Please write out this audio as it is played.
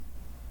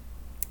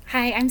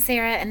Hi, I'm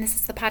Sarah, and this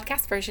is the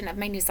podcast version of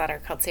my newsletter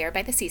called Sarah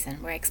by the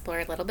Season, where I explore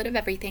a little bit of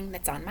everything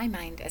that's on my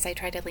mind as I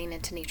try to lean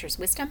into nature's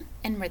wisdom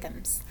and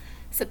rhythms.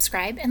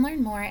 Subscribe and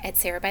learn more at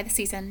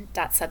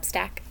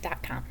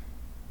sarahbytheseason.substack.com.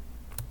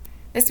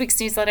 This week's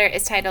newsletter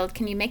is titled,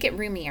 Can You Make It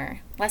Roomier?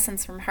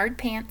 Lessons from Hard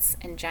Pants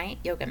and Giant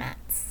Yoga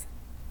Mats.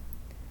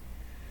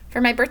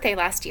 For my birthday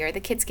last year, the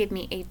kids gave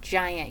me a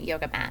giant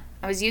yoga mat.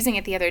 I was using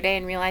it the other day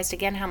and realized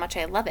again how much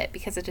I love it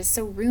because it is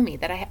so roomy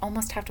that I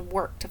almost have to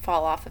work to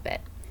fall off of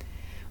it.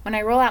 When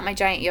I roll out my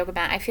giant yoga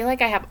mat, I feel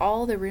like I have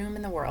all the room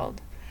in the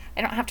world.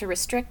 I don't have to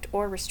restrict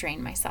or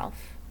restrain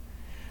myself.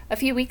 A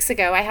few weeks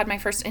ago, I had my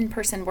first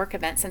in-person work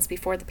event since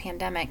before the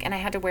pandemic, and I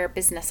had to wear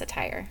business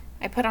attire.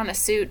 I put on a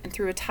suit and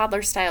threw a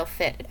toddler-style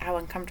fit at how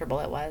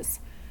uncomfortable it was.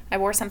 I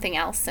wore something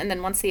else, and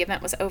then once the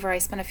event was over, I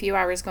spent a few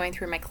hours going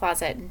through my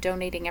closet and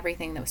donating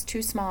everything that was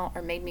too small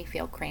or made me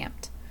feel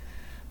cramped.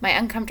 My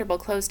uncomfortable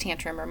clothes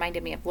tantrum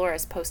reminded me of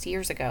Laura's post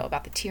years ago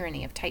about the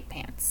tyranny of tight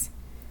pants.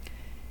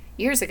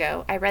 Years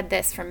ago, I read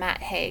this from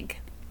Matt Haig.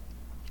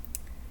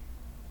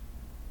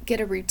 Get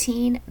a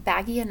routine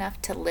baggy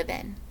enough to live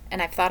in,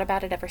 and I've thought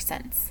about it ever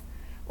since.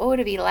 What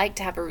would it be like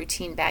to have a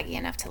routine baggy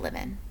enough to live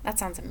in? That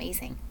sounds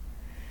amazing.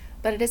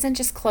 But it isn't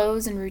just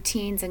clothes and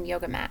routines and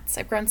yoga mats.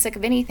 I've grown sick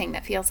of anything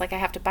that feels like I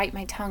have to bite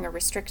my tongue or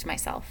restrict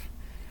myself.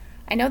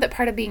 I know that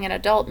part of being an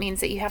adult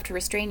means that you have to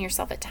restrain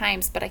yourself at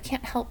times, but I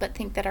can't help but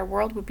think that our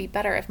world would be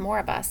better if more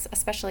of us,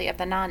 especially of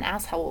the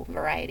non-asshole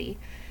variety,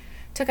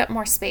 took up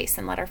more space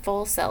and let our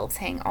full selves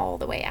hang all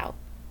the way out.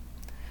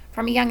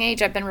 From a young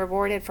age, I've been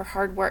rewarded for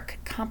hard work,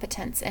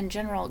 competence, and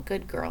general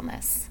good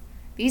girlness.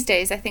 These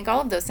days, I think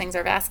all of those things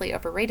are vastly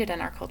overrated in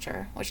our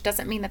culture, which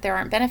doesn't mean that there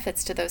aren't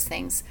benefits to those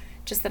things,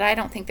 just that I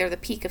don't think they're the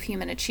peak of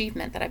human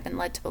achievement that I've been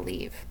led to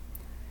believe.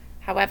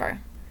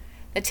 However,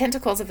 the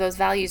tentacles of those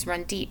values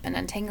run deep, and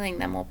untangling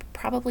them will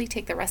probably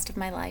take the rest of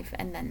my life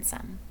and then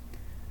some.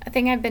 A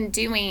thing I've been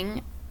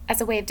doing as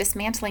a way of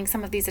dismantling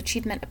some of these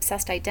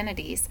achievement-obsessed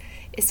identities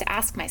is to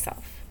ask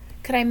myself,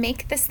 could I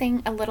make this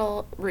thing a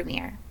little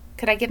roomier?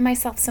 Could I give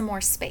myself some more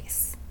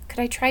space? Could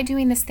I try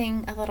doing this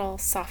thing a little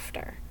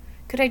softer?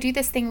 Could I do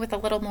this thing with a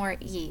little more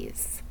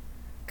ease?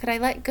 Could I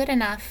let good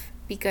enough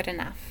be good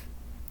enough?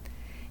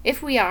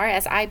 If we are,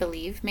 as I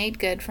believe, made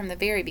good from the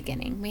very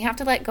beginning, we have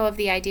to let go of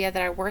the idea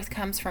that our worth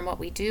comes from what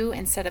we do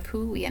instead of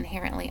who we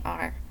inherently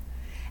are.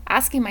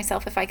 Asking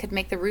myself if I could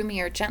make the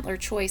roomier, gentler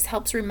choice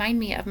helps remind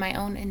me of my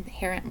own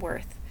inherent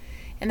worth.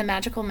 And the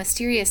magical,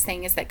 mysterious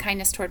thing is that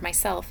kindness toward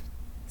myself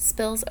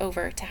spills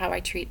over to how I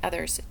treat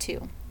others,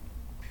 too.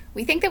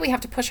 We think that we have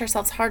to push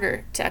ourselves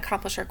harder to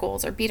accomplish our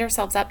goals or beat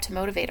ourselves up to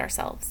motivate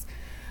ourselves.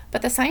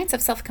 But the science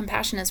of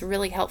self-compassion is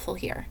really helpful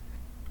here.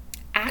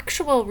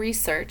 Actual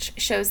research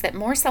shows that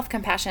more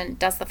self-compassion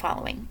does the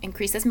following: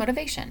 increases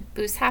motivation,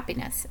 boosts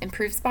happiness,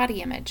 improves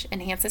body image,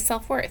 enhances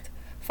self-worth,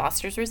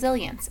 fosters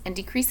resilience, and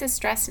decreases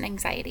stress and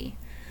anxiety.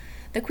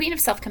 The queen of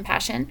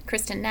self-compassion,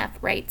 Kristen Neff,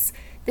 writes,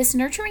 this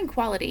nurturing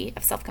quality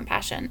of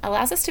self-compassion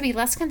allows us to be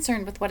less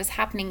concerned with what is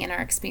happening in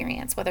our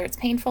experience, whether it's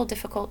painful,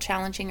 difficult,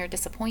 challenging, or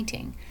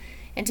disappointing,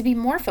 and to be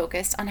more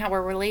focused on how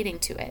we're relating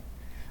to it.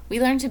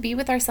 We learn to be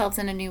with ourselves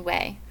in a new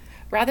way.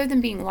 Rather than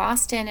being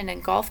lost in and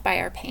engulfed by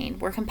our pain,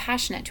 we're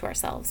compassionate to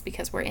ourselves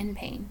because we're in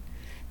pain.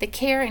 The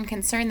care and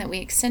concern that we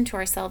extend to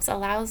ourselves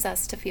allows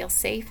us to feel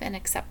safe and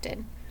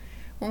accepted.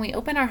 When we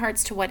open our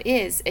hearts to what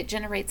is, it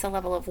generates a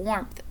level of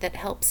warmth that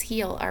helps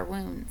heal our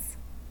wounds.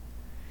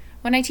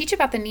 When I teach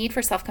about the need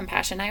for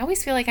self-compassion, I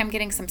always feel like I'm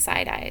getting some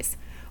side eyes.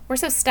 We're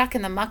so stuck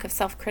in the muck of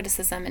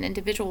self-criticism and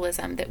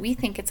individualism that we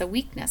think it's a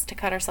weakness to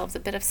cut ourselves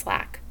a bit of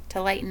slack,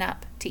 to lighten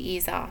up, to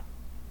ease off.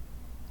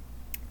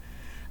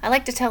 I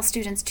like to tell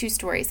students two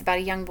stories about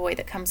a young boy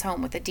that comes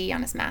home with a D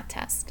on his math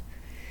test.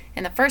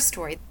 In the first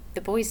story,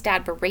 the boy's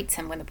dad berates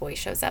him when the boy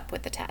shows up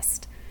with the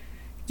test,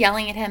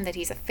 yelling at him that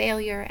he's a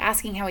failure,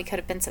 asking how he could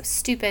have been so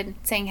stupid,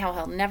 saying how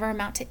he'll never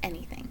amount to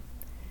anything.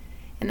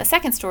 In the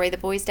second story, the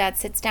boy's dad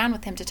sits down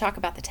with him to talk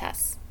about the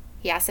tests.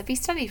 He asks if he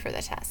studied for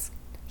the test.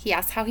 He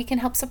asks how he can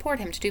help support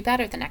him to do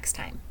better the next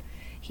time.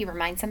 He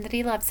reminds him that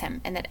he loves him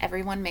and that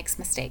everyone makes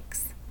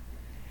mistakes.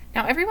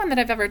 Now, everyone that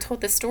I've ever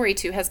told this story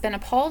to has been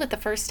appalled at the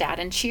first dad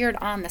and cheered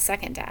on the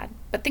second dad.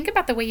 But think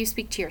about the way you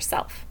speak to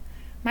yourself.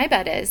 My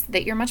bet is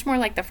that you're much more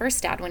like the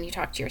first dad when you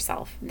talk to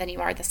yourself than you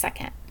are the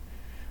second.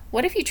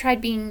 What if you tried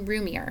being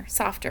roomier,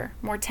 softer,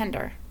 more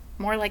tender,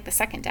 more like the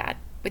second dad,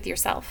 with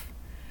yourself?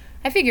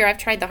 I figure I've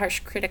tried the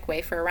harsh critic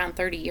way for around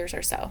 30 years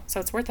or so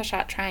it's worth a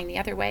shot trying the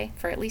other way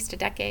for at least a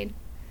decade.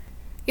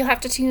 You'll have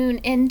to tune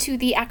into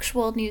the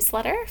actual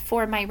newsletter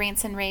for my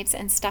rants and raves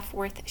and stuff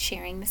worth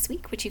sharing this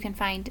week, which you can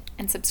find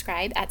and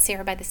subscribe at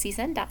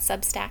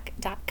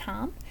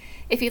sarahbytheseason.substack.com.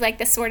 If you like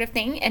this sort of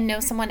thing and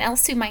know someone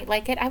else who might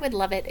like it, I would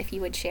love it if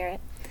you would share it.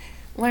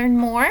 Learn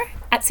more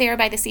at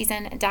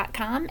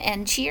sarahbytheseason.com,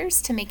 and cheers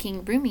to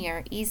making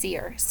roomier,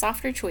 easier,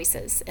 softer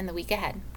choices in the week ahead.